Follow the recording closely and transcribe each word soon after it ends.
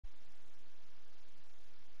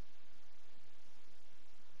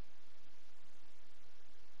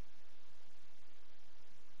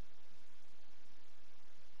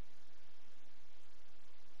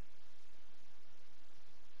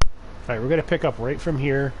Alright, we're going to pick up right from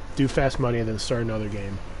here, do fast money, and then start another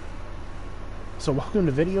game. So welcome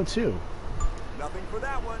to video 2. Nothing for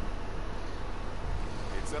that one.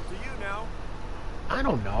 It's up to you now. I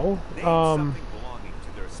don't know. Name something belonging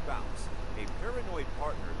to their spouse a paranoid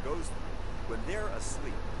partner goes through when they're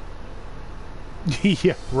asleep.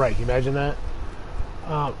 Yeah, right. Imagine that.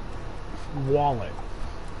 Wallet.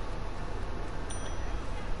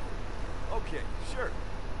 Okay, sure.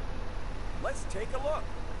 Let's take a look.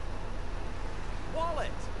 Wallet.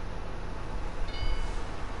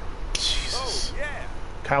 Jesus. Oh, yeah.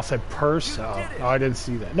 Kyle said purse. You Oh, did it. I didn't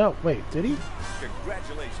see that. No, wait, did he?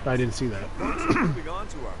 Congratulations. I didn't see that. Moving on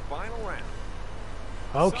to our final round.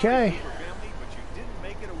 Okay. Sorry, Cooper family, but you didn't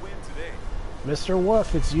make it a win today. Mr.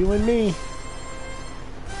 Wolf, it's you and me.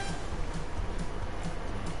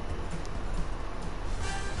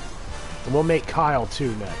 And we'll make Kyle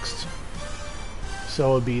too next. So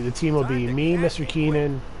it'll be the team will be me, Mr.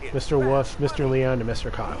 Keenan, Mr. Wolf, Mr. Leon, and Mr.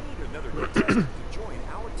 Kyle. We need another contestant to join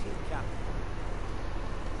our team captain.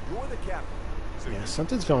 You're the captain. So Yeah, you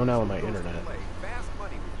something's going on with my goes to internet. play fast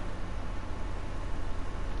money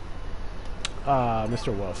with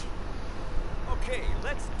Mr. Wolf. you. Okay,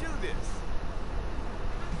 let's do this.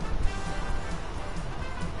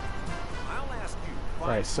 I'll ask you.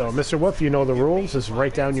 Alright, so Mr. Wolf, you know the rules. Just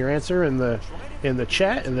write down your answer in the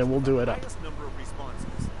chat, and then we'll do it up. Highest number of responses.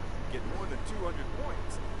 Get more than 200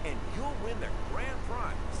 points, and you'll win the grand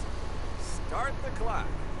prize. Start the clock.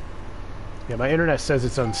 Yeah, my internet says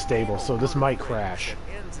it's unstable, so this might crash.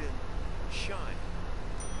 That ends in shine.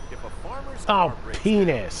 If a farmer's Oh, car breaks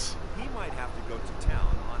penis. down, he might have to go to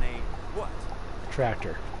town on a what?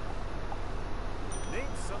 Tractor. Name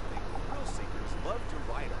something thrill seekers love to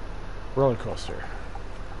ride on. Roller coaster.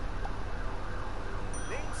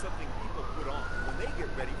 Name something people put on when they get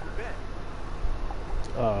ready for bed.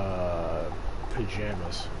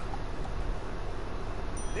 Pajamas.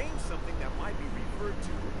 Name something that might be referred to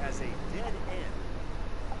as a dead end.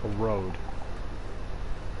 A road.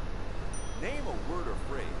 Name a word or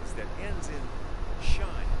phrase that ends in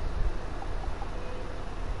shine.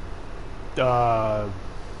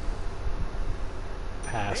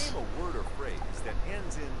 Pass. Name a word or phrase that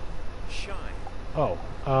ends in shine. Oh,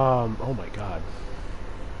 oh my god.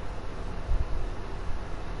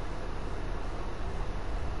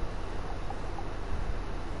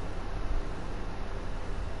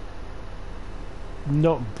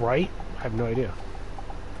 No, bright? I have no idea.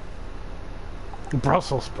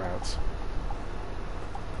 Brussels sprouts.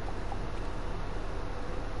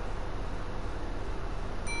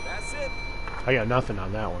 That's it. I got nothing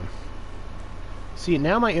on that one. See,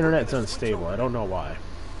 now my internet's unstable. I don't know why.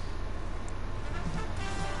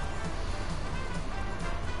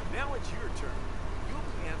 Now it's your turn. You'll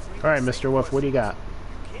be answering. Alright, the Mr. same Wolf, what do you got?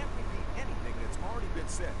 You can't repeat anything that's already been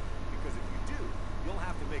said, because if you do, you'll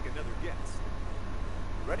have to make another guess.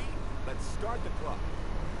 Ready? Let's start the clock.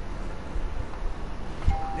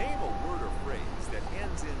 Name a word or phrase that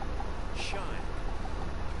ends in shine.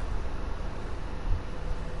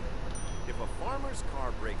 If a farmer's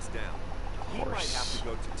car breaks down, he might have to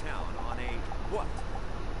go to town on a what?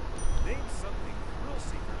 Name something thrill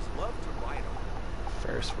seekers love to ride on.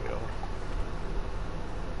 Ferris wheel.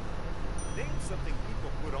 Name something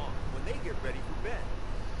people put on when they get ready for bed.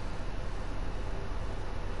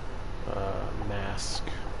 Mask.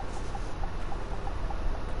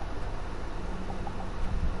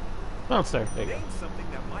 Oh, it's there. There you go. Name something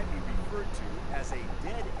that might be referred to as a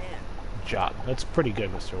dead end. Job. That's pretty good,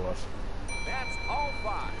 Mr. Wolf. That's all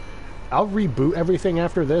 5. I'll reboot everything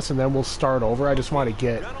after this, and then we'll start over. I just want to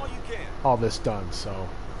get Done all you can. all this done, so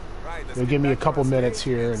Right, let's they'll get give me a back to couple our minutes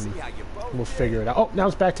stage here, see and how you both we'll did. figure it out. Oh, now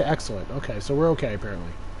it's back to excellent. Okay, so we're okay,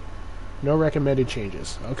 apparently. No recommended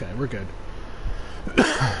changes. Okay, we're good.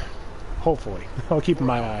 Hopefully. I'll keep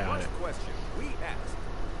my eye on it. First question we asked.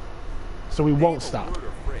 So we Name won't a stop. word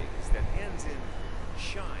or phrase that ends in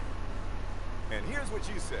shine. And here's what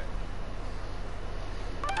you said.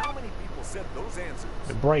 How many people said those answers?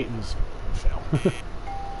 The Brightons fell.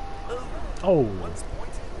 Oh. One's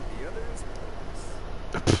pointing,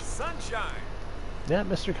 the other's sunshine. Yeah,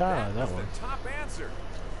 Mr. Kyle on that was one. the top answer.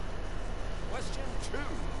 Question 2.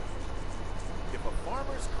 If a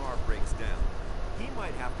farmer's car breaks down, he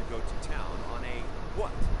might have to go to town on a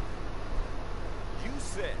what? You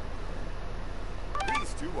said.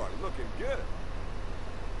 These two are looking good.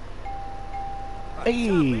 A top Hey,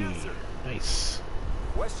 answer. nice.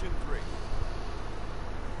 Question 3.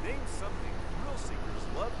 Name something thrill seekers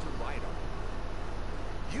love to ride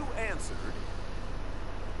on. You answered.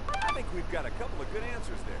 I think we've got a couple of good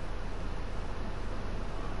answers there.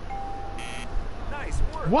 Nice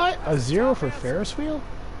work. What? A That's the zero top for answer. Ferris wheel?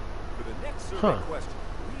 For the next survey Huh. question,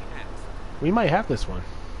 we ask, We might have this one.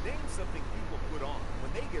 name something people put on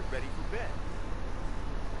when they get ready for bed.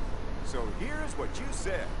 So here's what you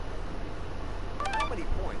said. How many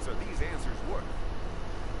points are these answers worth?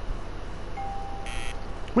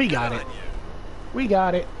 We got it. Good on you. We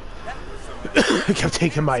got it. That was some I kept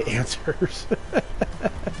taking my answers.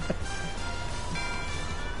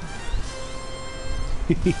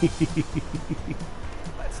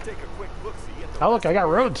 Let's take a quick look-see at the Oh, look, I got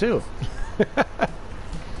road, too. The $20,000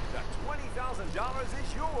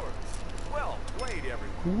 is yours. Well played,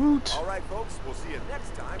 everyone. Woot. All right, folks, we'll see you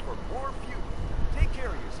next time for more Feud. Take care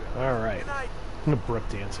of yourself. All right. Good night. I'm gonna brook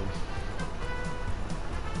dancing.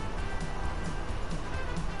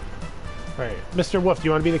 All right, Mr. Wolf, do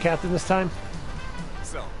you want to be the captain this time?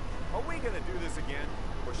 So, are we going to do this again,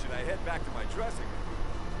 or should I head back to my dressing room?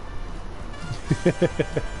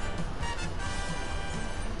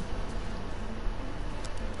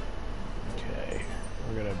 Okay,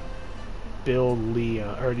 we're gonna build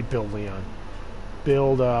Leon. Already build Leon.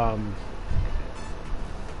 Build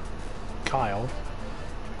Kyle.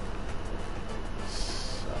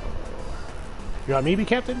 So, you want me to be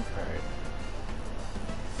captain? All right.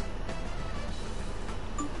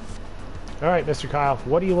 All right, Mr. Kyle,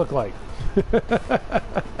 what do you look like?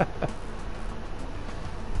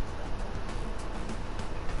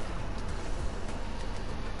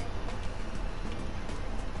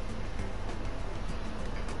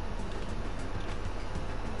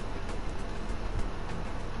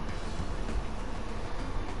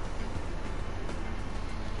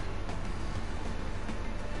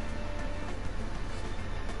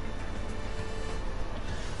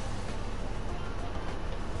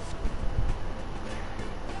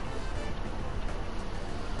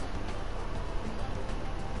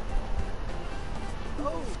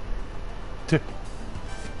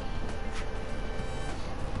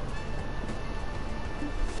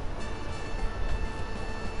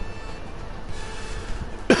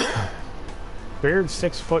 Beard,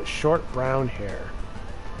 6 foot, short brown hair.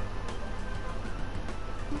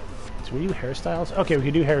 So we do hairstyles? Okay, we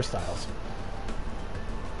can do hairstyles.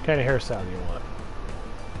 What kind of hairstyle do you want?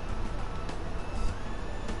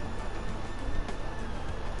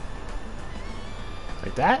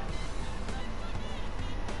 Like that?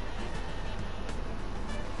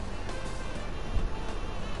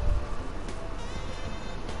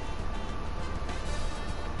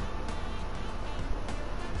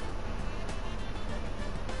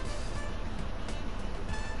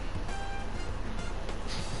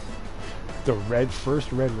 The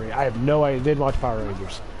first red ray. I have no idea. I didn't watch Power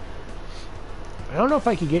Rangers. I don't know if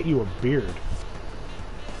I could get you a beard.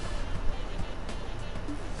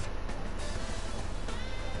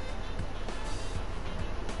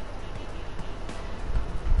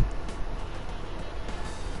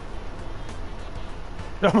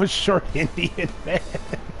 I'm a short Indian man.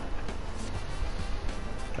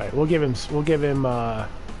 Alright, we'll give him,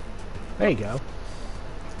 there you go.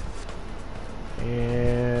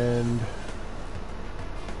 And,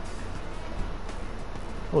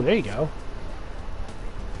 oh, there you go.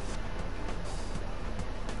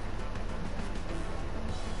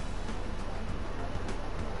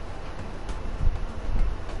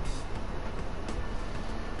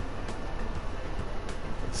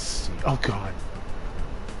 Let's see. Oh, God.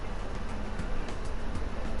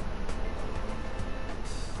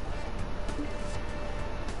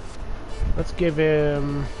 Let's give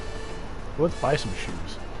him... Let's buy some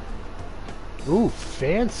shoes. Ooh,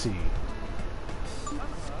 fancy.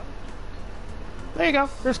 There you go.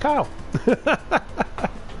 There's Kyle.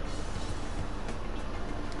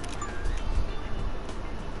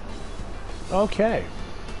 Okay.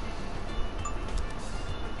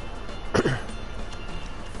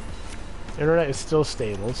 Internet is still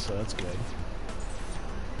stable, so that's good.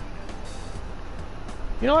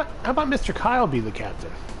 You know what? How about Mr. Kyle be the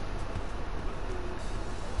captain?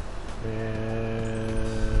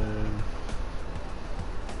 And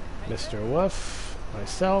Mr. Wolf,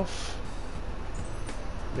 myself,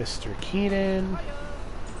 Mr. Keenan,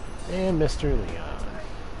 and Mr. Leon.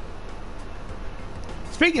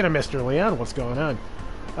 Speaking of Mr. Leon, what's going on?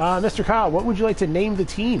 Mr. Kyle, what would you like to name the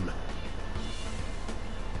team?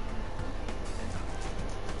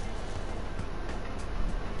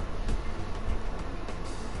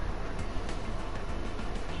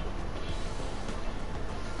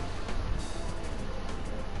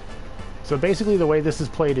 So basically the way this is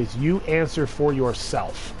played is you answer for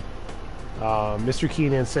yourself. Mr.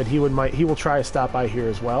 Keenan said he will try to stop by here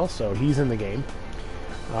as well, so he's in the game.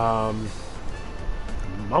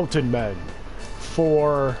 Mountain Men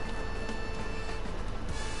for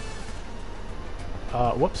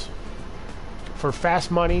whoops. for fast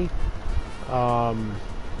money,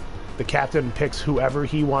 the captain picks whoever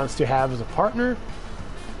he wants to have as a partner.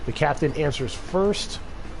 The captain answers first,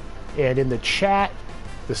 and in the chat,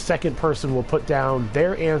 the second person will put down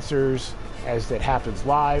their answers as it happens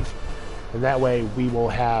live, and that way we will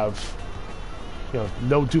have, you know,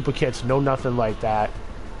 no duplicates, no nothing like that.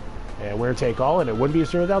 And we're gonna take all, and it wouldn't be a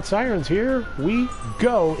stream without sirens. Here we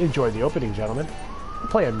go. Enjoy the opening, gentlemen.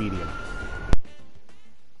 Play on medium.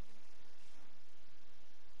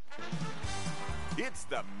 It's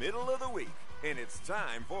the middle of the week, and it's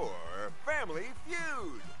time for Family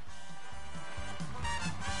Feud.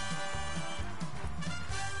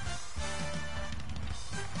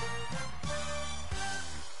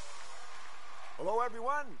 Hello,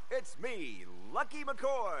 everyone. It's me, Lucky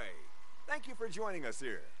McCoy. Thank you for joining us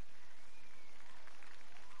here.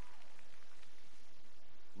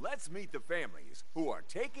 Let's meet the families who are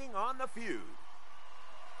taking on the feud.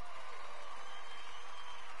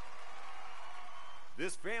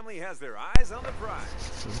 This family has their eyes on the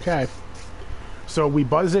prize. Okay. So we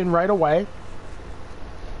buzz in right away.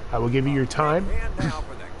 I will give you your time.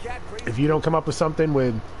 If you don't come up with something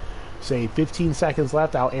with, say, 15 seconds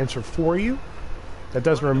left, I'll answer for you. That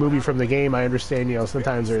doesn't remove you from the game. I understand, you know,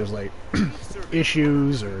 sometimes there's, like,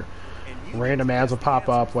 issues or random ads will pop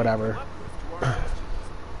up, whatever.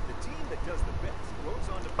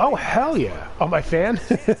 Oh, hell yeah. Oh, my fan?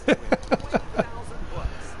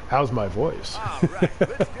 How's my voice?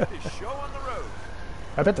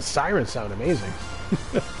 I bet the sirens sound amazing.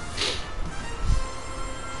 It's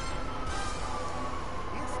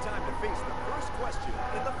time to face the first question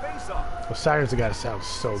in the face-off. The sirens have got to sound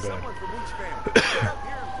so good. Someone from each family, get up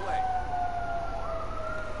here and play.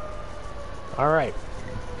 All right.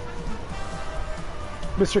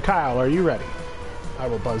 Mr. Kyle, are you ready? I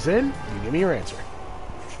will buzz in. You give me your answer.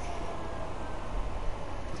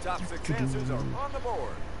 The top 6 answers are on the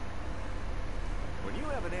board. When you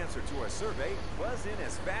have an answer to our survey, buzz in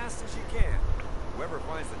as fast as you can. Whoever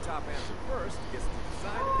finds the top answer first gets to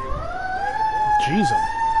decide if they want to play or... Jeez.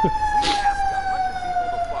 We asked 100 people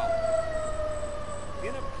to follow.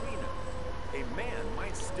 In a prenup, a man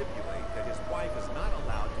might stipulate that his wife is not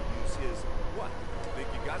allowed to use his what? Think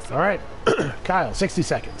you got something? All right. Kyle, 60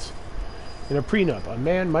 seconds. In a prenup, a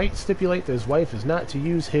man might stipulate that his wife is not to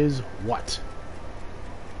use his what?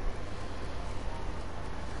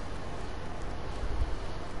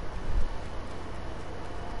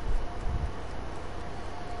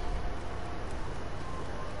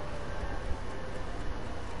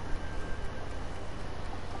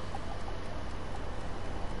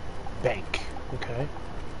 Bank. Okay.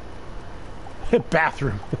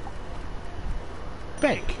 Bathroom.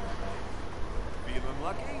 Bank. Feeling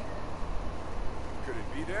lucky? Could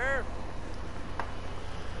it be there?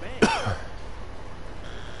 Bank.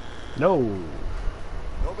 No.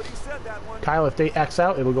 Nobody said that one. Kyle, if they X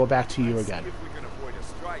out, it'll go back to you Let's again. see if we can avoid a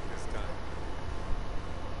strike this time.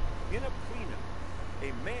 In a prenup,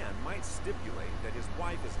 a man might stipulate that his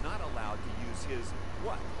wife is not allowed to use his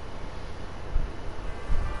what?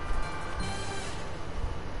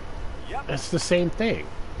 Yep. It's the same thing.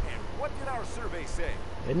 And what did our survey say?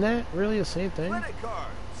 Isn't that really the same thing? Credit cards.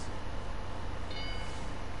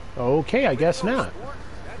 Okay, I guess not. Sport,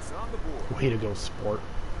 that's on the board. Way to go, sport.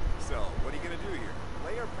 So, what are you going to do here?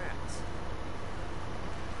 Play or pass?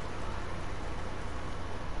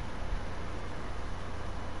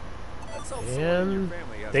 Let's hope someone in your And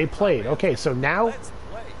family has they the top played. answer. Okay, so now, Let's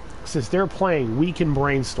play. since they're playing, we can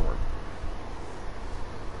brainstorm.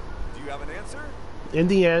 Do you have an answer? In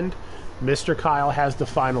the end, Mr. Kyle has the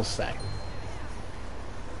final say.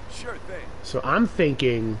 Sure thing. So I'm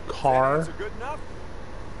thinking Is that car. answer good enough?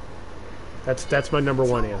 That's my number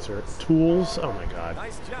one answer. Tools. Oh my god.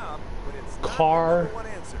 Nice job, but it's Car. not the number one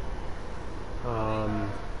answer.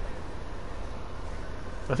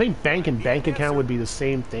 I think bank and bank account would be the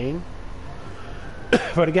same thing.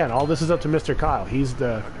 But again, all this is up to Mr. Kyle. He's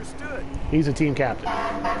the Understood. team captain.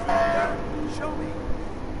 Show me.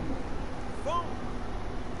 Phone.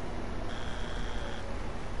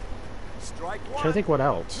 Strike one. Trying to think what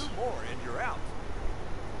else. 2 more and you're out.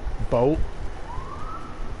 Boat.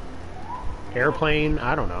 Airplane.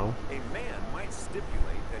 I don't know. A man might stipulate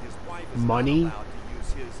that his wife is Money. not allowed to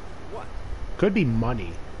use his what? Could be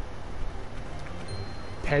money.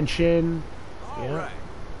 Pension. All Yeah. right.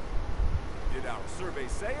 Did our survey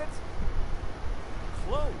say it?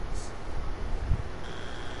 Clothes.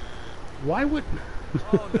 Why would...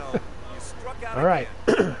 Oh no, you struck out. All right.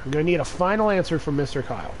 again. I'm going to need a final answer from Mr.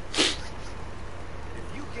 Kyle. If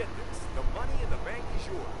you get this, the money in the bank is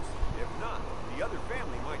yours. If not, the other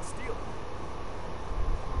family might steal it.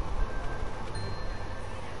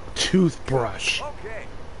 Toothbrush. Okay.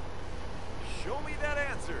 Show me that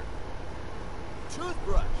answer.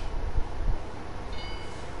 Toothbrush.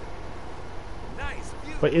 Nice.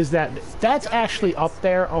 But is that's actually up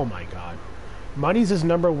there? Oh my god. Money's is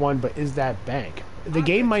number 1, but is that bank? The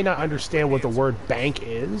game might not understand what the word bank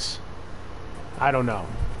is. I don't know.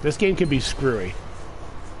 This game can be screwy.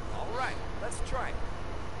 All right, let's try it.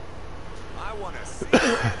 I want to see the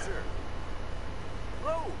answer.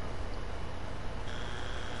 Road.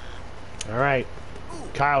 All right.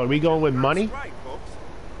 Kyle, are we going with money? That's right, folks.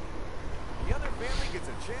 The other family gets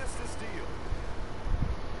a chance to steal.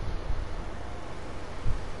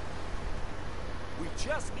 We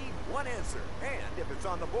just need one answer, and if it's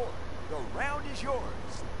on the board, the round is yours.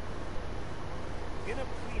 In a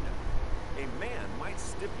prenup, a man might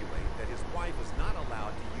stipulate that his wife is not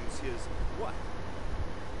allowed to use his what?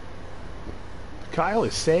 Kyle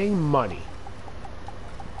is saying money.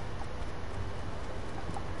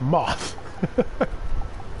 Moth.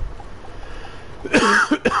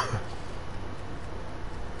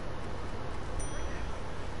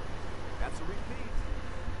 That's a repeat.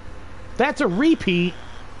 That's a repeat.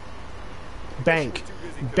 Bank.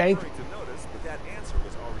 Bank. To notice, but that answer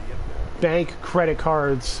was already in there. Bank, credit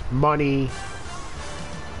cards, money.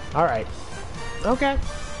 All right. Okay.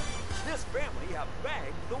 This family have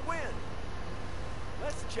bagged the win.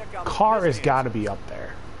 Let's check out. Car has got to be up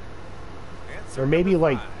there. Or maybe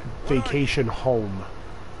like vacation home.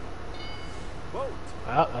 Boat.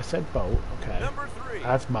 I said boat. Okay. Number 3.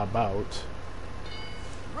 That's my boat.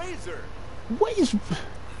 Razor. What is... I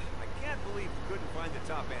can't believe you couldn't find the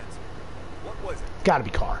top answer. What was it? Gotta be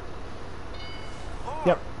car. Car.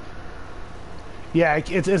 Yep. Yeah,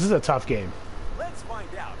 this is a tough game. Let's find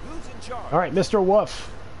out who's in charge. All right, Mr. Wolf.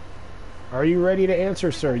 Are you ready to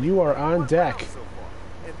answer, sir? You are on deck. So far,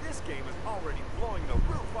 and this game is already blowing the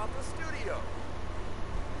roof off the studio.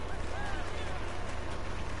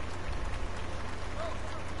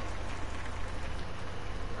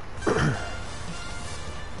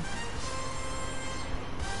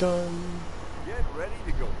 Done. Get ready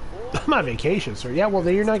to go full. I'm on vacation, sir. Yeah, well,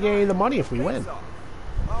 then you're not getting the money if we win.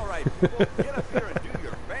 All right, people, get up here and do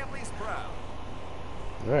your families proud.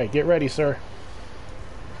 All right, get ready, sir.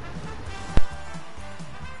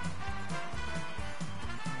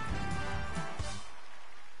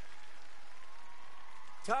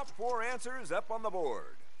 Top 4 answers up on the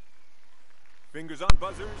board. Fingers on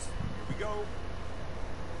buzzers. Here we go.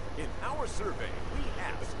 In our survey, we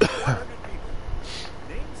asked 100 people.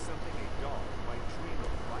 Name something a dog might dream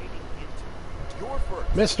of biting into. You're first.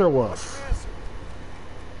 Mr. Wolf. What's your answer?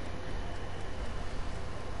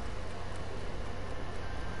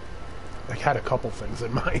 I had a couple things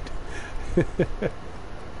in mind.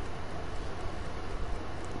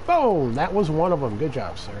 Bone! That was one of them. Good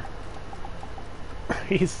job, sir.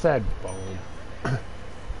 He said bone.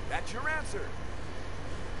 That's your answer.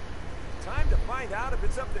 Time to find out if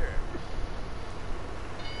it's up there.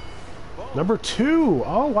 Bone. Number 2.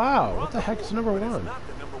 Oh, wow. You're What on the heck board, is number but 1? It's not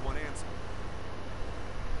the number 1 answer.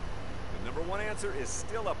 The number 1 answer is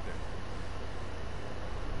still up there.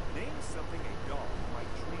 Name something a dog might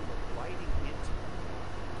dream of biting into.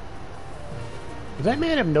 Does that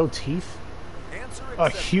man have no teeth? Answer A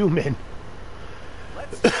accepted. human.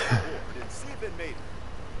 Let's check the board and see if it made it.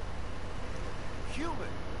 Human.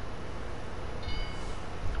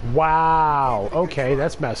 Wow. Gave it a good Okay, try,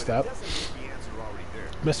 that's messed but up. it doesn't make the answer already there.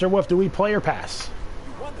 Mr. Wolf, do we play or pass?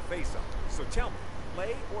 You won the face-off, so tell me,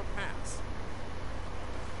 play or pass?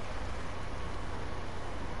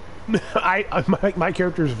 my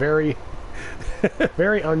character's very,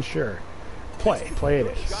 very unsure. Play it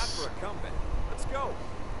Good shot is. for a comeback. Let's go. All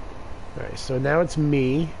right, so now it's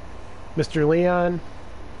me, Mr. Leon.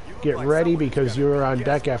 You look Get like ready someone who's because got a you're good on guess.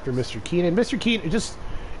 deck after Mr. Keenan. Mr. Keenan, just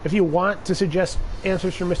if you want to suggest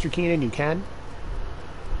answers for Mr. Keenan, you can.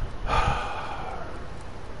 I'm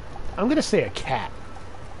gonna say a cat.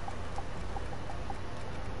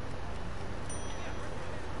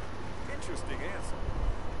 Interesting answer.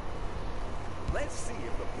 Let's see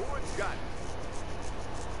if the board's got it.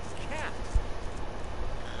 Cat.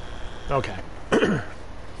 Okay.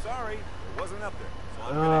 Sorry, it wasn't up there. So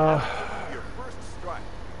I'm gonna have to give you your first strike.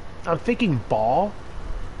 I'm thinking ball.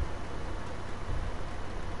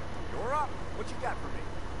 You're up. What you got for me?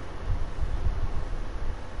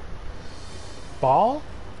 Ball?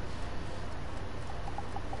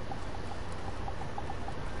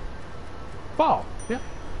 Ball. Yeah.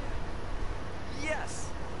 Yes.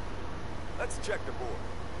 Let's check the board.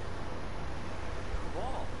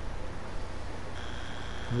 Ball.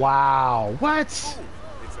 Wow. What? Ooh,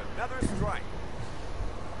 it's another strike.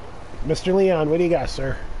 Mr. Leon, what do you got,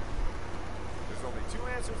 sir? There's only 2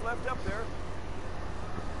 answers left up there.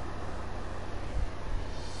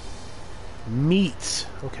 Meat.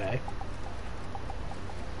 Okay.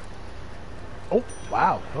 Oh,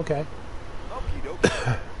 wow. Okay. Okie dokie.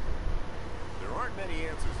 There aren't many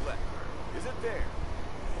answers left. Is it there?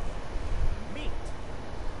 Meat.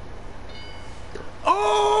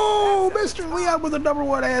 Oh, Mr. Leon with the number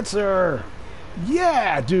one answer.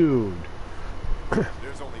 Yeah, dude.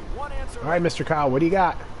 There's only one answer All right, left. Mr. Kyle, what do you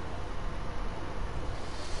got?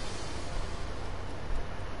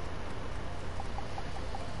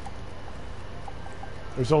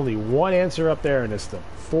 There's only one answer up there, and it's the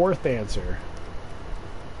fourth answer.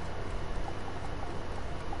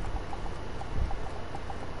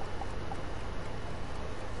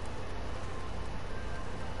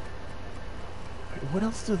 What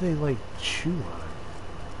else do they, like, chew on?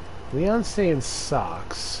 Leon's saying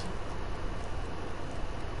socks.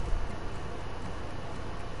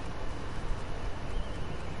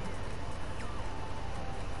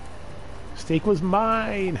 Steak was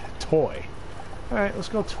mine. Toy. Alright, let's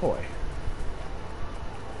go toy.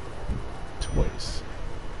 Toys.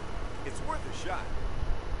 It's worth a shot.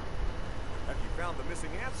 Have you found the missing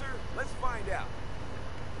answer? Let's find out.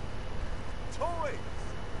 Toys.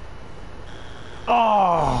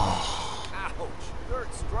 Oh, Ouch.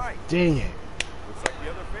 Third strike. dang it. Looks like the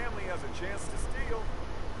other family has a chance to steal.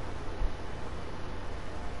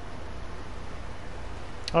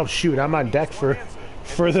 Oh shoot, I'm on deck for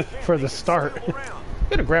the start. I'm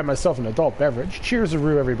gonna grab myself an adult beverage.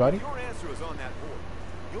 Cheers-a-roo, everybody. If your answer is on that board,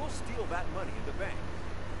 you'll steal that money in the bank.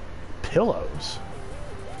 Pillows.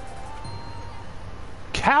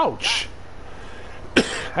 Couch.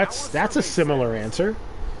 That's a similar answer.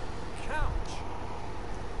 Couch.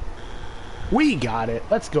 We got it.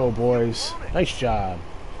 Let's go, boys. Nice job.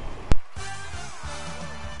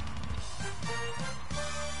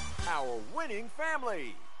 Our winning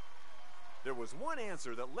family. There was one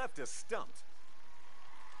answer that left us stumped.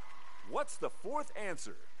 What's the fourth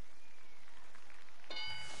answer?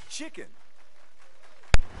 Chicken.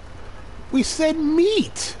 We said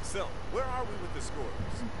meat. So, where are we with the scores?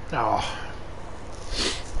 Oh.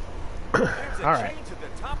 There's a All right. change at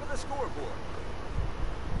the top of the scoreboard.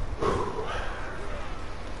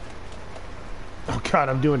 Oh god,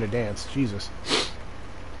 I'm doing a dance. Jesus.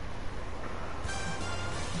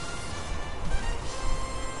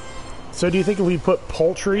 So do you think if we put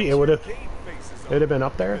poultry, it would have been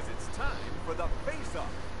up there? Because it's time for the face-off.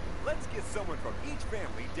 Let's get someone from each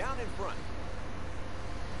family down in front.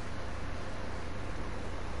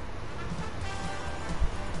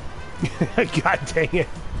 God dang it.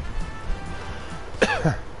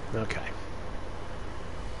 Okay.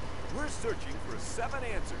 We're searching for 7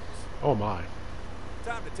 answers. Oh my.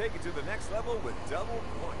 Time to take it to the next level with double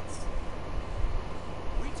points.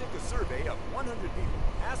 We took a survey of 100 people,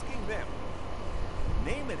 asking them,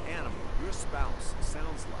 name an animal your spouse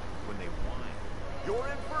sounds like when they whine. You're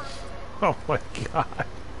in first. Oh my god.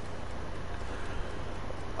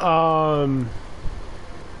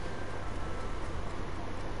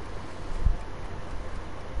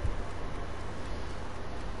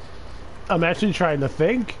 I'm actually trying to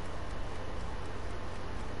think.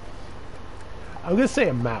 I'm gonna say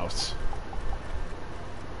a mouse.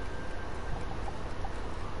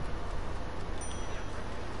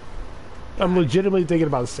 I'm legitimately thinking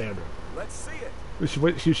about Sandra. Let's see it.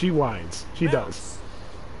 She whines. She Mouse. does.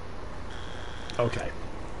 Okay.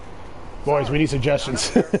 Boys, we need suggestions.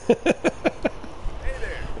 Hey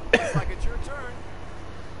there. Looks like it's your turn.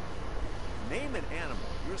 Name an animal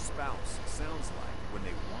your spouse sounds like when they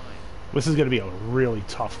whine. This is going to be a really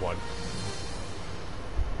tough one.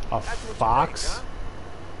 A That's what you fox? think,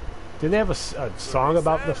 huh? Did they have a song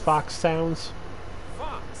about the fox sounds?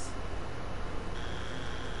 Fox.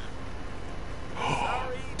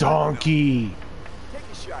 Sorry, Donkey! take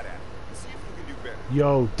a shot at it. See if you can do better.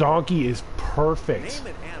 Yo, donkey is perfect.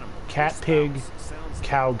 Name an animal. Cat, your pig, spouse sounds like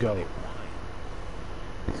cow, when they goat.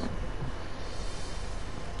 whine.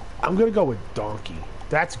 I'm going to go with donkey.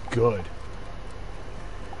 That's good.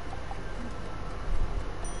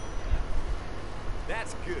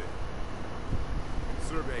 That's good.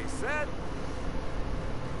 Survey said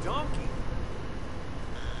donkey.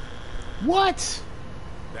 What?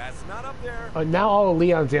 That's not up there. Now all of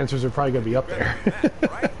Leon's answers are probably going to be up there. Better than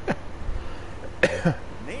that, right?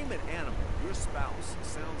 Name an animal your spouse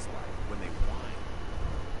sounds like when they whine.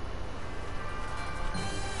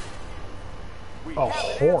 We A have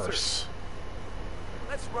an answer. horse.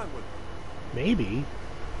 Let's run with it. Maybe.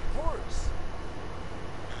 Horse.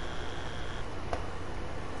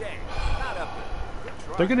 Dang, not up there. Good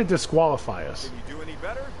try. They're going to disqualify us. Can you do any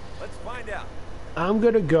better? Let's find out. I'm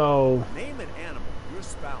going to go... Name an animal your your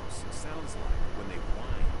spouse sounds like when they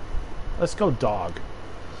whine? Let's go dog.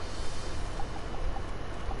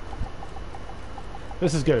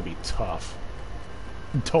 This is gonna be tough.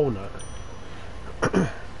 Donut.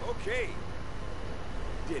 Okay.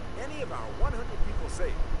 Did any of our 100 people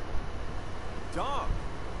say dog?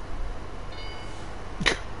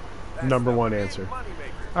 That's Number the one big answer.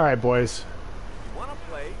 moneymaker. All right, boys. You want to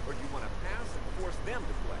play, or you want to pass and force them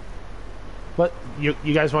to play? But you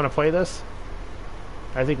guys want to play this?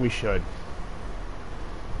 I think we should.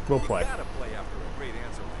 We'll play. You gotta play after a great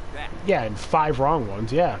answer like that. Yeah, and 5 wrong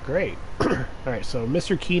ones. Yeah, great. All right, so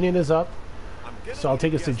Mr. Keenan is up. I'm gonna So I'll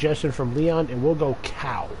take a guess. suggestion from Leon, and we'll go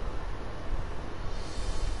cow.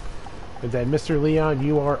 And then, Mr. Leon,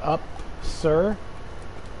 you are up, sir.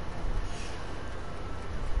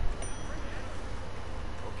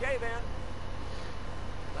 Okay, then.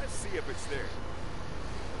 Let's see if it's there.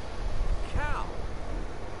 Cow.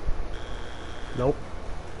 Nope.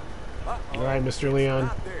 Uh-oh. All right, Mr. It's Leon.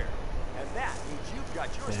 not there. And that means you've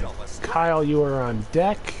got yourself a And strike. Kyle, you are on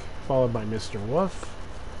deck, followed by Mr. Wolf.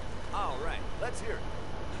 All right, let's hear it.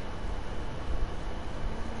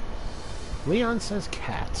 Leon says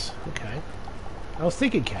cat. Okay. I was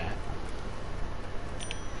thinking cat.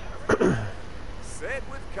 Said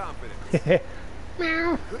with confidence.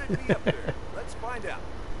 Meow. Could it be up there? Let's find out.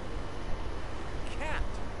 Cat.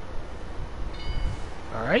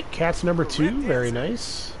 All right, cat's number 2. Very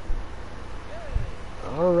nice.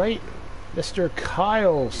 All right, Mr.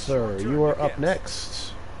 Kyle, sir, you are up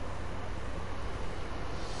next.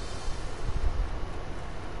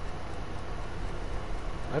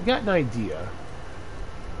 I've got an idea.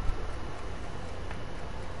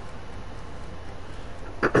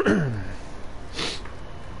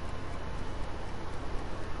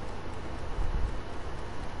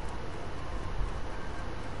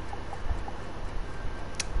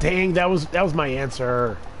 Dang, that was my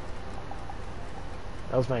answer.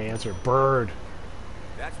 That was my answer. Bird.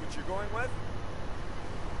 That's what you're going with?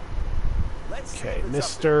 Let's see Okay, if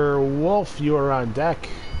it's up there. Mr. Wolf, you are on deck.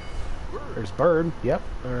 Bird. There's Bird. Yep.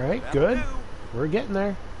 All right, That'll good. do. We're getting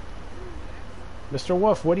there. Mr.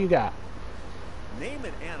 Wolf, what do you got? Name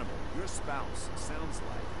an animal your spouse sounds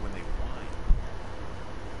like when they whine.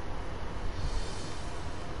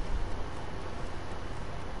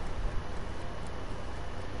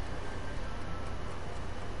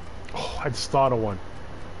 Oh, I just thought of one.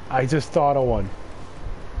 I just thought of one.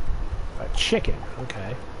 A chicken.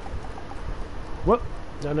 Okay. Whoop.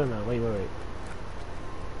 No, no, no. Wait, wait, wait.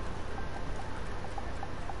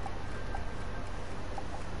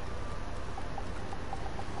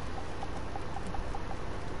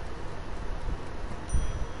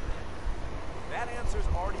 That answer's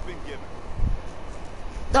already been given.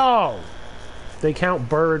 Oh! They count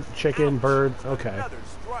bird, chicken, bird. Okay. Another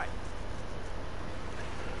strike.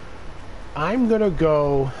 I'm going to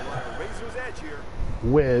go We're on the razor's edge here.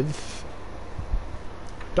 with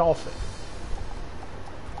dolphin.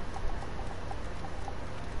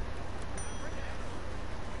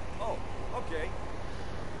 Oh, okay.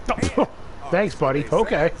 Oh, thanks, buddy. So they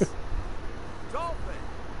Okay. says Dolphin.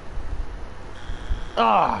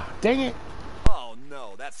 Ah, dang it. Oh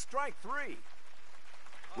no, that's strike 3.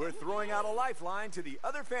 We're throwing out a lifeline to the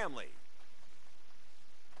other family.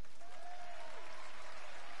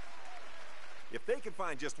 If they can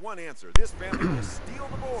find just one answer, this family will steal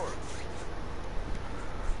the board.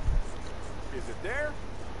 Is it there?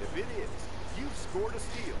 If it is, you've scored a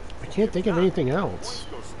steal. I can't If think of not, anything the else.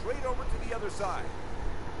 points go straight over to the other side.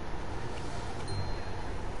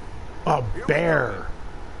 A Here we bear. go.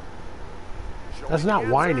 Showing That's the not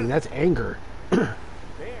answer. whining, that's anger. Bear.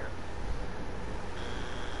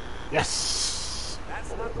 Yes. That's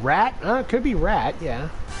not the Rat? It could be rat, yeah.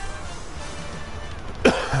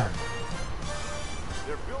 They're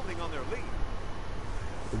building on their lead.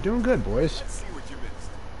 We're doing good, boys. Let's see what you missed.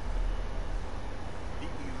 The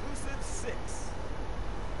elusive 6.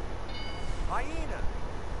 Hyena.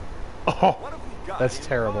 Oh, What have we got? that's in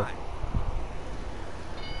terrible. 5?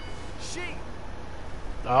 Sheep.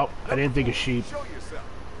 Oh, I didn't think of Number 4, sheep. Show yourself.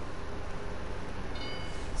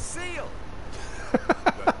 Seal.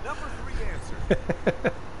 The number 3 answer.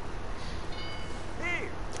 Pig.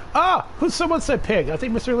 Ah, someone said pig. I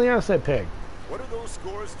think Mr. Leon said pig. What are those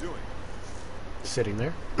scores doing? Sitting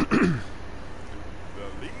there. The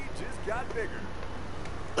lead just got bigger.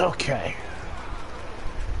 Okay.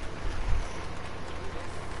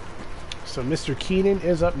 So Mr. Keenan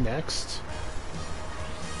is up next.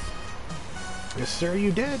 Yes, sir,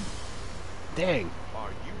 you did. Dang. Are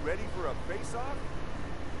you ready for a face-off?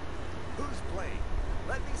 Who's playing?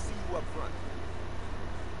 Let me see you up front.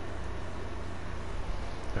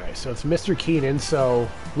 Alright, so it's Mr. Keenan, so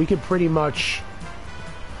we can pretty much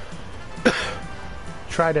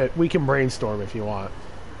we can brainstorm if you want.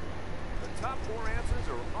 The top 4 answers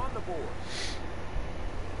are on the board.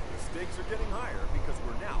 The stakes are getting higher because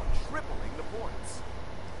we're now tripling the points.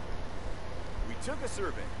 We took a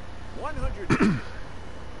survey. 100 people.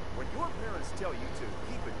 When your parents tell you to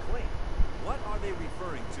keep it clean, what are they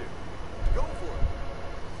referring to? Go for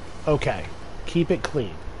it. Okay, keep it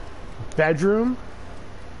clean. Bedroom,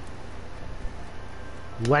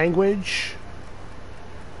 language.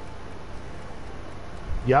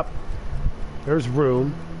 Yep. There's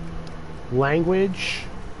room. Language.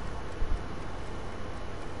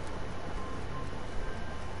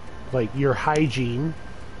 Like your hygiene.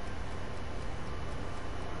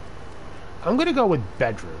 I'm gonna go with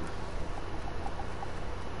bedroom.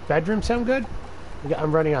 Bedroom sound good?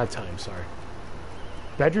 I'm running out of time, sorry.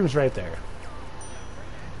 Bedroom's right there.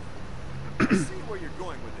 I see where you're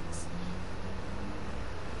going with this.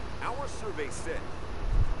 Our survey said.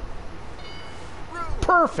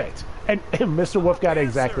 Perfect. And Mr. Wolf got it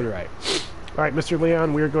exactly right. All right, Mr.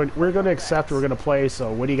 Leon, we're going to accept. We're going to play.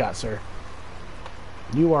 So, what do you got, sir?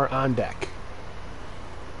 You are on deck.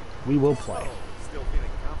 We will play. Still feeling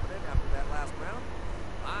confident after that last round?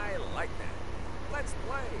 I like that. Let's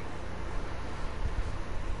play.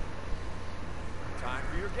 Time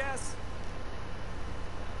for your guess.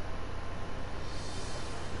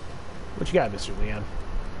 What you got, Mr. Leon?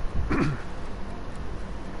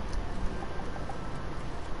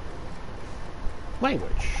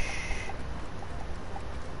 Language.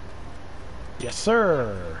 Yes,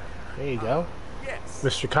 sir. There you go. Yes.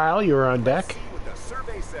 Mr. Kyle, you're on deck. Let's see what the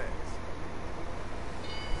survey says.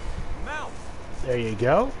 Mouth. There you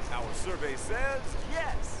go. Our survey says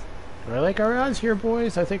yes. I like our odds here,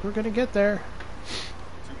 boys. I think we're going to get there.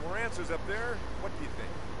 2 more answers up there. What do you think?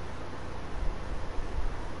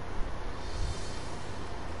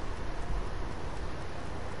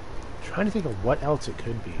 Trying to think of what else it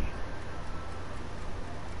could be.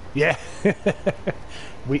 Yeah.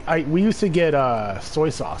 we used to get soy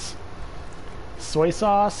sauce. Soy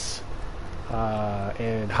sauce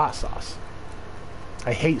and hot sauce.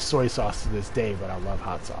 I hate soy sauce to this day, but I love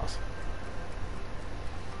hot sauce.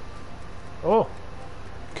 Oh,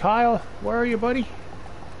 Kyle, where are you, buddy?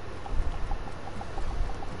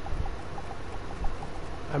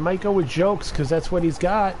 I might go with jokes because that's what he's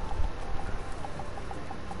got.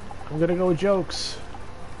 I'm gonna go with jokes.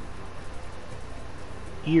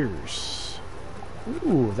 Ears.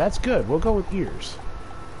 Ooh, that's good. We'll go with ears.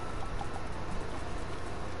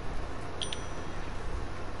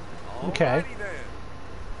 Okay. Alrighty then.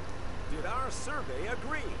 Did our survey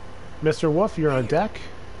agree? Mr. Wolf, you're on deck.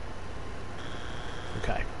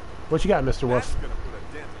 Okay. What you got, Mr. Wolf? That's gonna put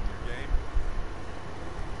a dent in your game.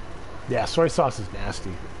 Yeah, soy sauce is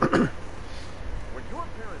nasty. When your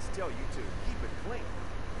parents tell you to keep it clean,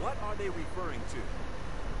 what are they referring to?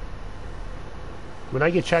 When I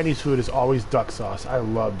get Chinese food, it's always duck sauce. I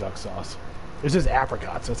love duck sauce. It's just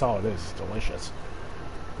apricots. That's all it is. It's delicious.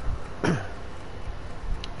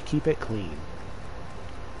 Keep it clean.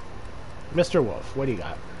 Mr. Wolf, what do you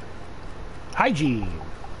got? Hygiene.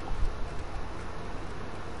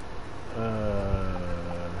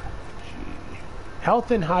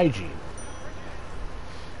 Health and hygiene.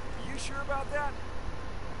 You sure about that?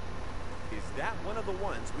 Is that one of the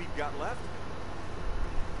ones we've got left?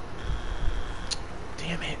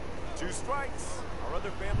 Damn it. 2 strikes. Our other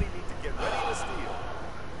family need to get ready to steal.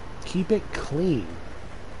 Keep it clean.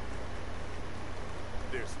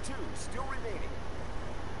 There's 2 still remaining.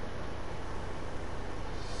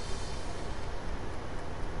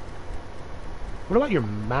 What about your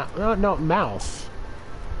mouth? No, mouth.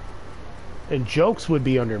 And jokes would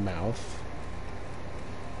be under mouth.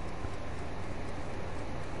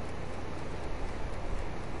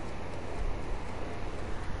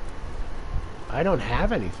 I don't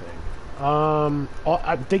have anything. I'm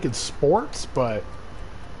thinking sports, but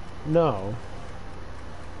no.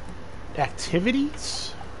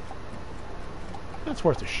 Activities? That's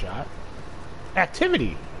worth a shot.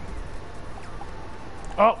 Activity.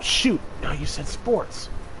 Oh, shoot. No, you said sports.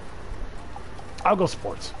 I'll go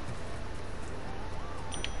sports.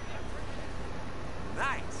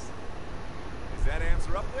 Nice. Is that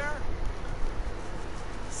answer up there?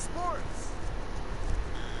 Sports.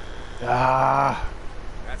 Ah.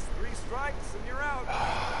 That's 3 strikes and you're out.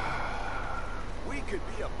 We could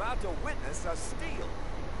be about to witness a steal.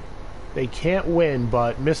 They can't win,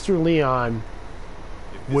 but Mr. Leon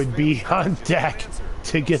would be on deck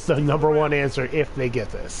to get the #1 answer if they get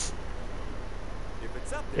this.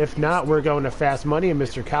 If not, we're going to fast money and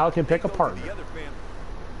Mr. Kyle can pick a partner.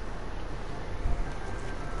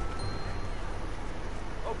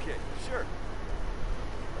 Okay, sure.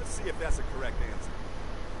 Let's see if that's a correct answer.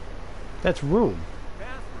 That's room.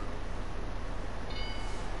 Bathroom.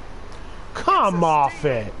 Come off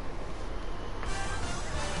it.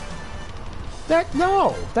 That's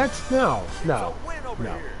no. It's a win over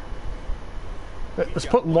here. Let's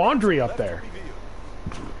put laundry up there.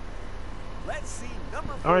 Let's see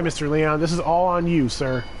number 4. All right, Mr. Leon, this is all on you,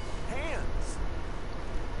 sir. Hands.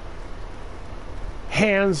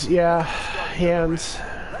 Hands, yeah, hands.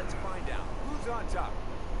 Let's find out who's on top.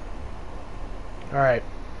 All right,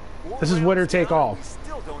 this is winner take all. We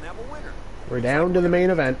still don't have a winner. We're down to the main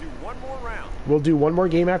event. Do one more round. We'll do one more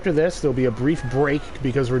game after this. There'll be a brief break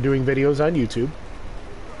because we're doing videos on YouTube.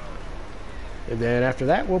 And then after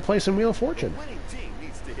that, we'll play some Wheel of Fortune. The winning team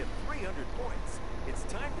needs to hit 300 points. It's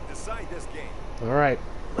time to decide this game. All right.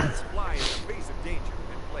 Let's fly in the face of danger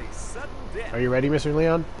and play sudden death. Are you ready, Mr.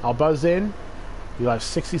 Leon? I'll buzz in. You'll have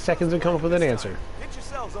 60 seconds to come up with an answer. Get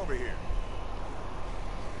yourselves over here.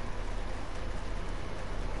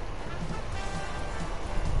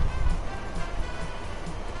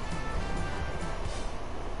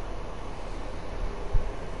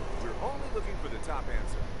 We're only looking for the top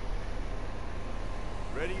answer.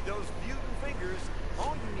 Ready those mutant fingers?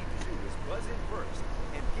 All you need to do is buzz in first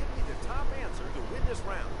and give me the top answer to win this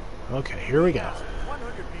round. Okay, here we go.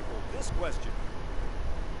 100 people this question.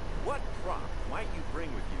 What prop might you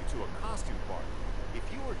bring with you to a costume party if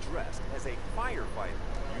you were dressed as a firefighter?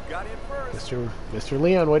 You got in first. Mr.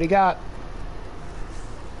 Leon, what do you got?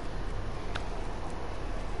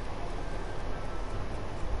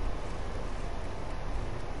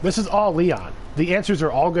 This is all Leon. The answers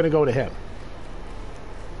are all going to go to him.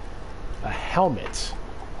 A helmet.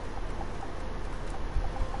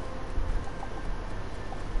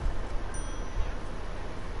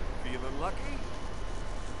 Feeling lucky?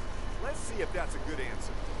 Let's see if that's a good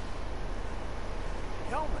answer.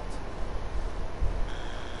 Helmet.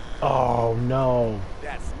 Oh, no.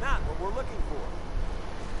 That's not what we're looking for.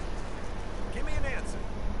 Give me an answer.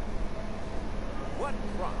 What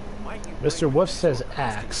prop might you bring Mr. with Wolf you to says a costume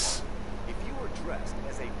axe. party if you were dressed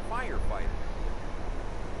as a firefighter?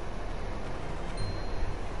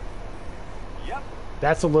 Yep.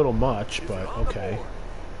 That's a little much, Is but it on the okay. board?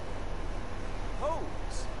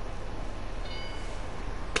 Hose.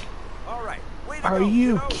 All right. Way to Are go,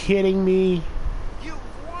 you kiddo. kidding me? You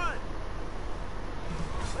won.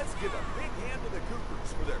 Let's give a big hand to the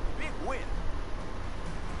Coopers for their big win.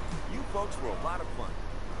 You folks were a lot of fun.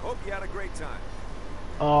 Hope you had a great time.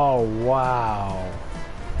 Oh, wow.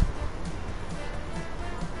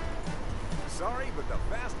 Sorry, but the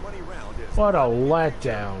fast money round is... What a not in your future.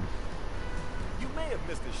 letdown. You may have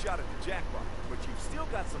missed a shot at the jackpot, but you've still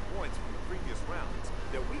got some points from the previous rounds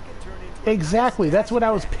that we can turn into... a Exactly, nice that's what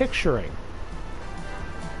I was cash. picturing.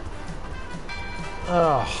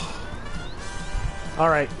 Ugh.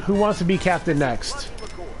 Alright, who wants to be captain next?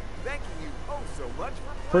 Lucky McCoy, thanking you oh so much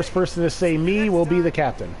for First playing. person to say me will be the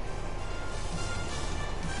captain.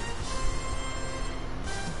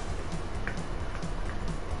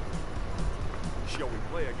 Shall we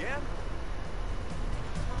play again?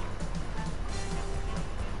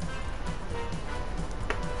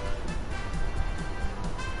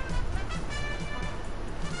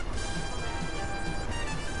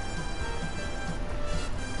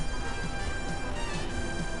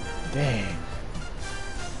 Dang.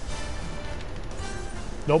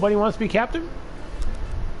 Nobody wants to be captain?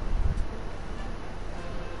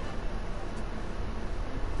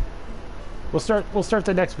 We'll start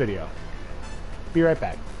the next video. Be right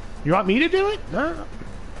back. You want me to do it? No.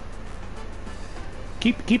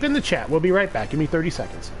 Keep in the chat. We'll be right back. Give me 30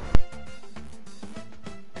 seconds.